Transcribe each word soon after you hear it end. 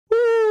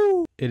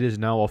It is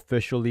now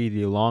officially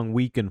the long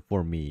weekend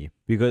for me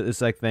because it's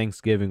like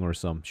Thanksgiving or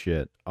some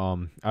shit.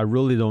 I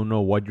really don't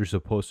know what you're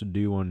supposed to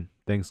do on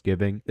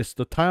Thanksgiving. It's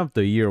the time of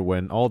the year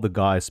when all the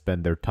guys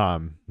spend their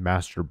time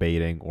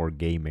masturbating or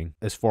gaming,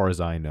 as far as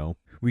I know.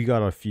 We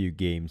got a few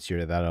games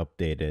here that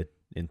updated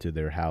into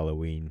their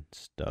Halloween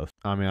stuff.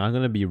 I mean, I'm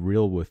gonna be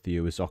real with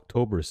you. It's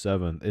October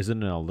 7th.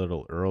 Isn't it a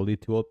little early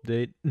to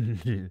update?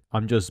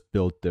 I'm just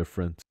built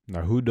different.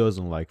 Now, who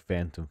doesn't like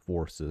Phantom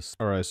Forces?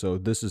 Alright, so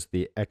this is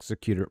the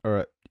Executor.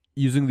 Alright,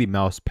 using the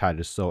mouse pad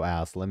is so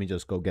ass. Let me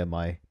just go get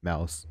my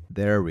mouse.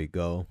 There we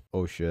go.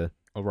 Oh shit.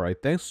 Alright,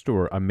 thanks to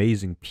our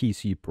amazing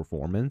PC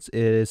performance, it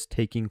is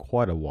taking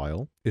quite a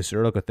while. Is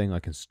there like a thing I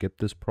can skip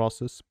this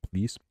process,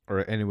 please?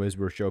 Alright, anyways,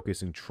 we're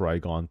showcasing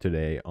Trigon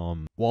today.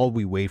 While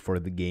we wait for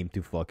the game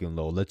to fucking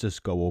load, let's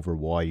just go over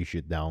why you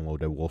should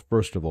download it. Well,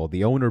 first of all,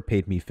 the owner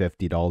paid me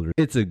 $50.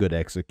 It's a good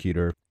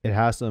executor. It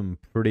has some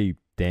pretty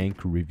dank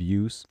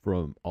reviews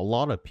from a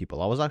lot of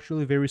people. I was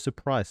actually very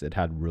surprised it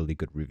had really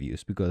good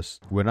reviews because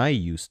when I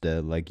used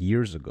it like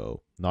years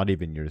ago, not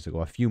even years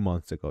ago, a few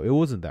months ago, it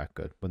wasn't that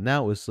good. But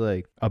now it's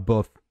like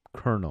above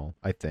kernel,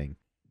 I think.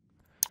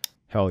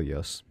 Hell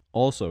yes.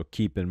 Also,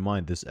 keep in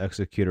mind this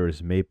executor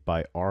is made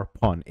by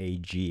Arpon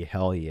AG.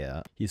 Hell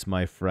yeah. He's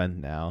my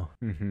friend now.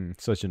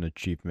 Such an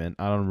achievement.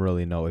 I don't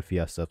really know if he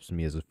accepts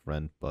me as a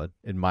friend, but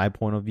in my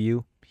point of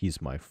view,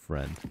 he's my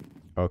friend.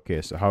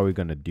 Okay, so how are we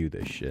gonna do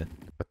this shit?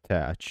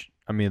 Attach.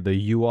 I mean,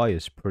 the UI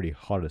is pretty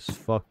hot as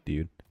fuck,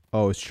 dude.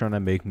 Oh, it's trying to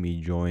make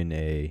me join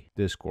a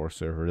Discord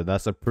server.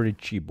 That's a pretty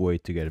cheap way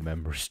to get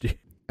members, dude.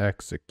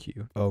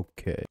 Execute.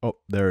 Okay. Oh,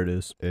 there it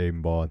is.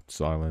 Aimbot,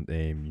 silent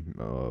aim.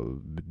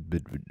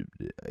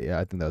 Yeah,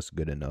 I think that's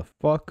good enough.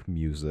 Fuck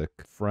music.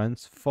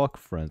 Friends? Fuck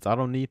friends. I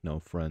don't need no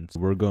friends.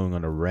 We're going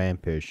on a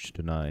rampage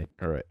tonight.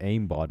 Alright,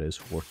 aimbot is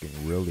working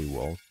really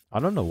well. I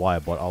don't know why,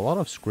 but a lot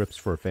of scripts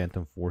for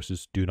Phantom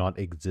Forces do not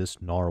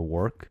exist nor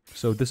work.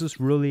 So this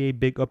is really a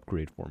big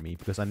upgrade for me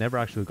because I never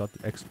actually got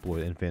to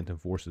exploit in Phantom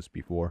Forces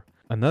before.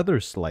 Another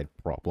slight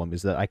problem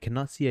is that I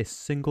cannot see a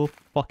single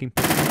fucking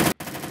bitch.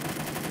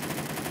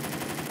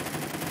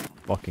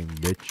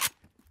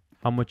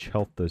 How much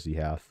health does he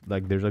have?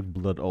 Like, there's like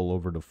blood all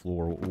over the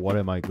floor. What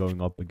am I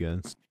going up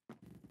against?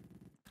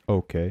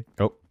 Okay.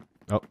 Oh,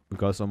 we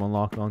got someone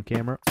locked on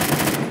camera.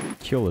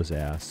 Kill his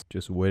ass.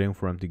 Just waiting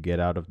for him to get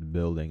out of the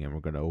building and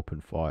we're gonna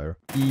open fire.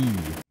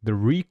 The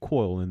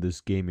recoil in this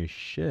game is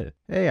shit.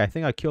 Hey, I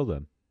think I killed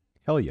him.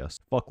 Hell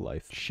yes. Fuck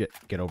life. Shit,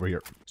 get over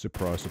here.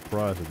 Surprise,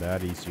 surprise,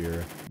 daddy's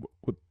here.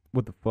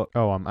 What the fuck?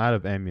 Oh, I'm out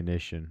of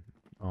ammunition.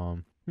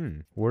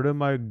 Where did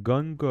my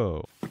gun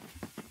go?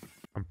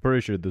 I'm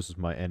pretty sure this is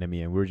my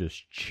enemy and we're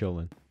just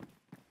chilling.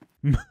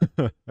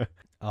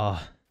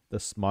 The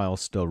smile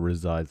still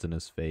resides in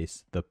his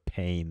face. The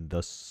pain,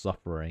 the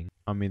suffering.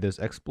 I mean, this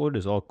exploit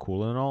is all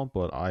cool and all,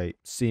 but I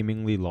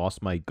seemingly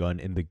lost my gun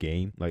in the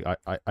game. Like,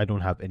 I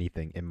don't have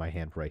anything in my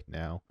hand right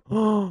now.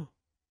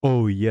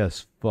 Oh,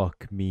 yes,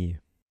 fuck me.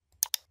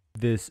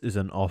 This is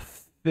an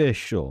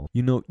official.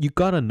 You know, you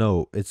gotta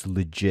know it's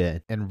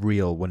legit and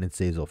real when it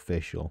says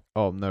official.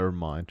 Oh, never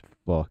mind.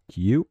 Fuck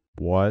you.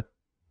 What?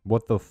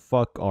 What the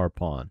fuck,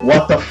 Arpon?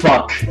 What the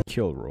fuck?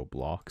 Kill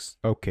Roblox.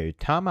 Okay,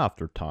 time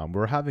after time,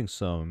 we're having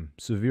some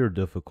severe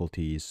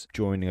difficulties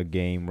joining a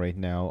game right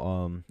now.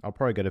 I'll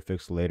probably get it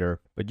fixed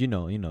later. But you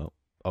know.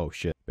 Oh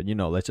shit. But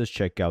let's just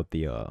check out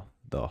the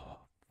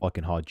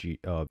fucking hot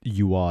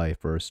UI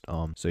first.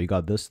 So you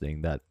got this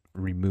thing that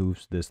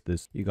removes this.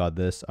 You got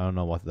this. I don't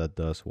know what that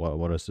does.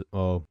 What is it?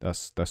 Oh,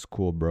 that's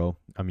cool, bro.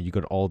 I mean, you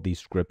got all these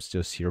scripts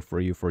just here for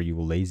you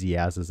lazy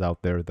asses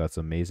out there. That's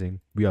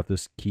amazing. We have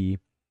this key.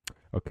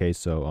 Okay,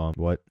 so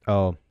what?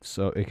 Oh,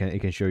 so it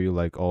can show you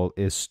like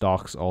it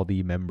stocks all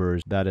the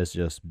members. That is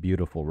just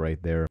beautiful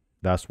right there.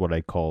 That's what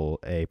I call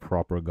a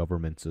proper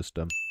government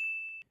system.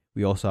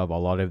 We also have a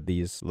lot of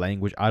these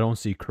language. I don't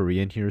see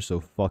Korean here, so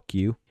fuck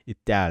you.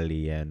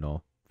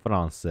 Italiano,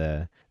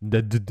 francese,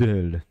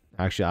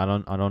 actually I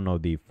don't know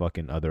the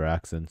fucking other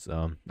accents.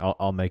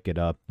 I'll make it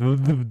up.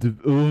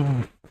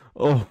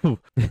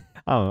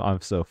 Oh,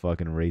 I'm so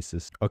fucking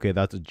racist. Okay,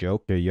 that's a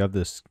joke. Here you have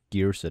this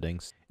gear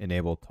settings.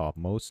 Enable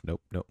topmost.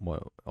 Nope.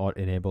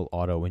 Enable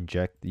auto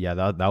inject. Yeah,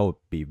 that would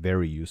be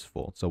very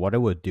useful. So what I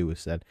would do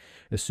is that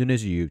as soon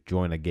as you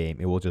join a game,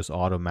 it will just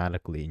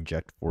automatically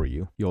inject for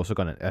you. You also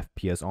got an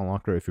FPS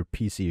unlocker if your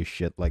PC is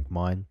shit like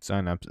mine.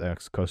 Synapse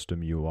X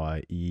custom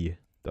UI E.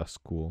 That's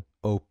cool.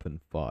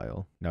 Open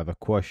file. Now the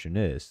question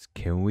is,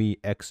 can we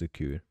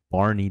execute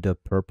Barney the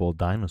Purple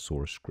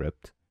Dinosaur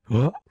script?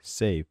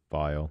 Save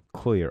file.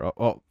 Clear.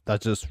 Oh,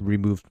 that just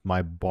removed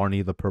my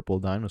Barney the Purple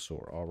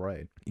Dinosaur. All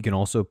right. You can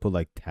also put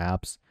like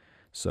tabs.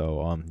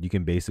 So you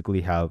can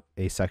basically have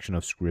a section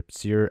of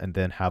scripts here and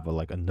then have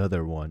like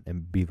another one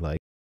and be like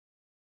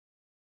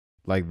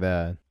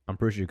that. I'm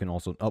pretty sure you can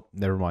also, oh,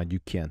 never mind. You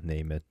can't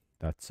name it.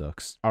 That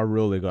sucks. I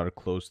really gotta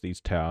close these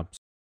tabs.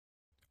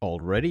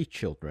 Already,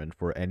 children,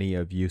 for any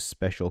of you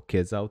special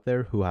kids out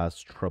there who has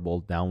trouble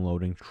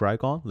downloading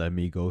Trigon, let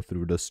me go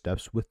through the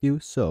steps with you.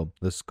 So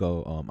let's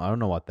go. I don't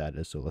know what that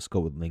is, so let's go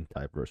with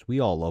Linktyverse.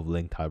 We all love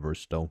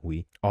Linktyverse, don't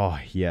we? Oh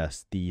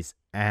yes, these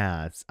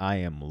ads, I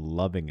am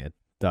loving it.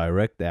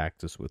 Direct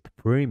access with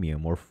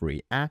premium or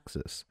free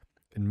access.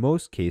 In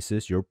most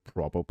cases, you're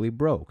probably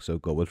broke, so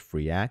go with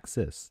free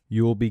access.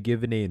 You will be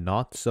given a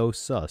not so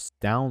sus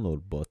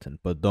download button,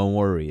 but don't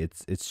worry,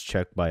 it's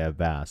checked by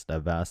Avast.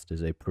 Avast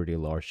is a pretty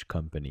large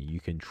company. You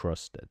can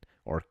trust it.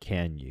 Or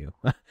can you?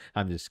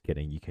 I'm just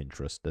kidding, you can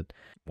trust it.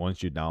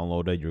 Once you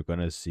download it, you're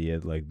gonna see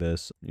it like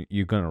this.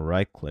 You're gonna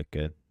right click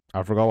it.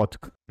 I forgot what to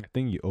I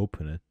think you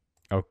open it.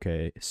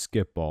 Okay,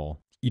 skip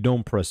all. You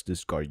don't press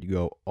discard, you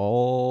go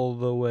all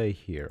the way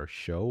here.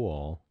 Show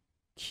all.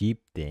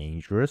 Keep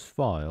dangerous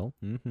file.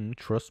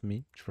 Trust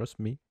me. Trust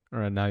me.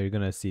 All right, now you're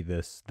gonna see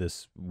this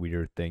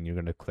weird thing. You're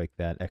gonna click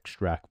that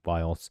extract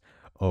files.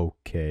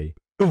 Okay.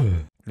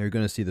 You're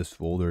gonna see this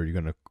folder. You're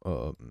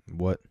gonna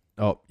what?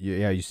 Oh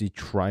yeah, you see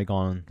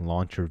Trigon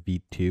Launcher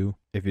V2.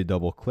 If you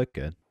double click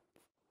it,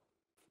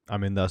 I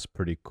mean that's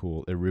pretty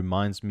cool. It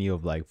reminds me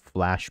of like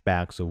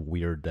flashbacks of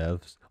weird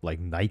devs, like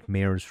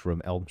nightmares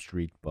from Elm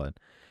Street, but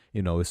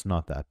you know it's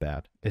not that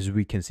bad. As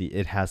we can see,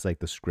 it has like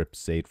the script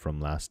saved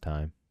from last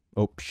time.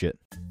 Oh, shit.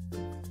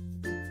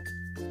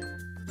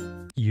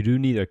 You do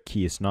need a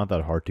key. It's not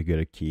that hard to get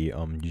a key.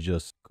 You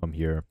just come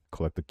here,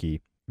 collect the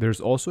key. There's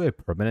also a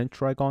permanent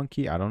Trigon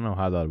key. I don't know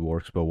how that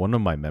works, but one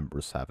of my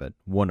members have it.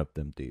 One of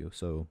them do.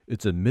 So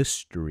it's a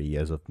mystery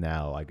as of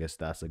now. I guess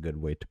that's a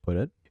good way to put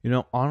it. You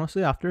know,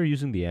 honestly, after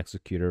using the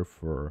executor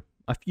for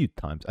a few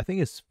times, I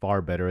think it's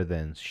far better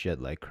than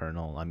shit like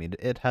kernel. I mean,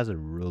 it has a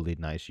really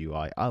nice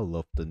UI. I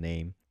love the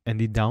name. And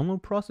the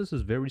download process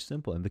is very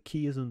simple, and the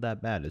key isn't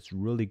that bad. It's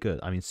really good.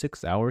 I mean,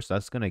 6 hours,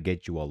 that's gonna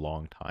get you a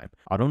long time.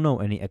 I don't know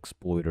any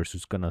exploiters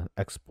who's gonna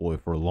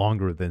exploit for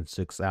longer than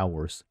 6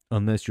 hours.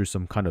 Unless you're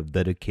some kind of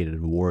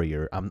dedicated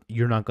warrior.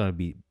 You're not gonna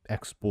be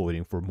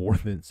exploiting for more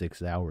than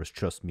 6 hours.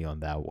 Trust me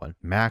on that one.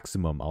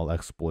 Maximum, I'll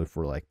exploit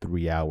for like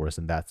 3 hours,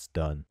 and that's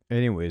done.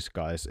 Anyways,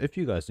 guys, if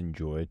you guys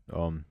enjoyed,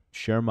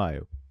 share my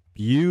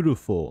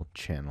beautiful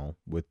channel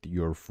with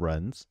your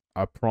friends.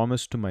 I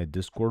promise to my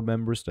Discord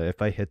members that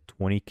if I hit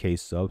 20k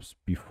subs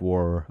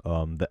before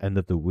the end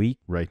of the week,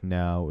 right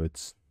now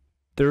it's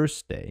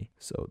Thursday,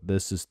 so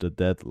this is the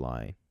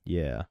deadline.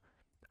 Yeah,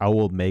 I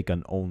will make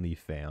an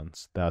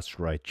OnlyFans. That's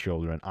right,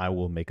 children. I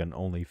will make an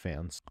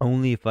OnlyFans.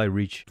 Only if I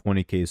reach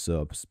 20k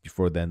subs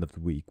before the end of the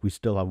week. We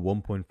still have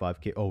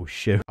 1.5k. Oh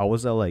shit, I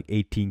was at like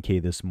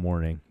 18k this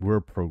morning. We're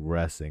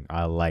progressing.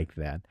 I like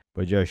that.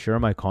 But yeah, share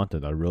my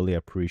content. I really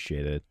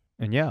appreciate it.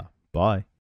 And yeah, bye.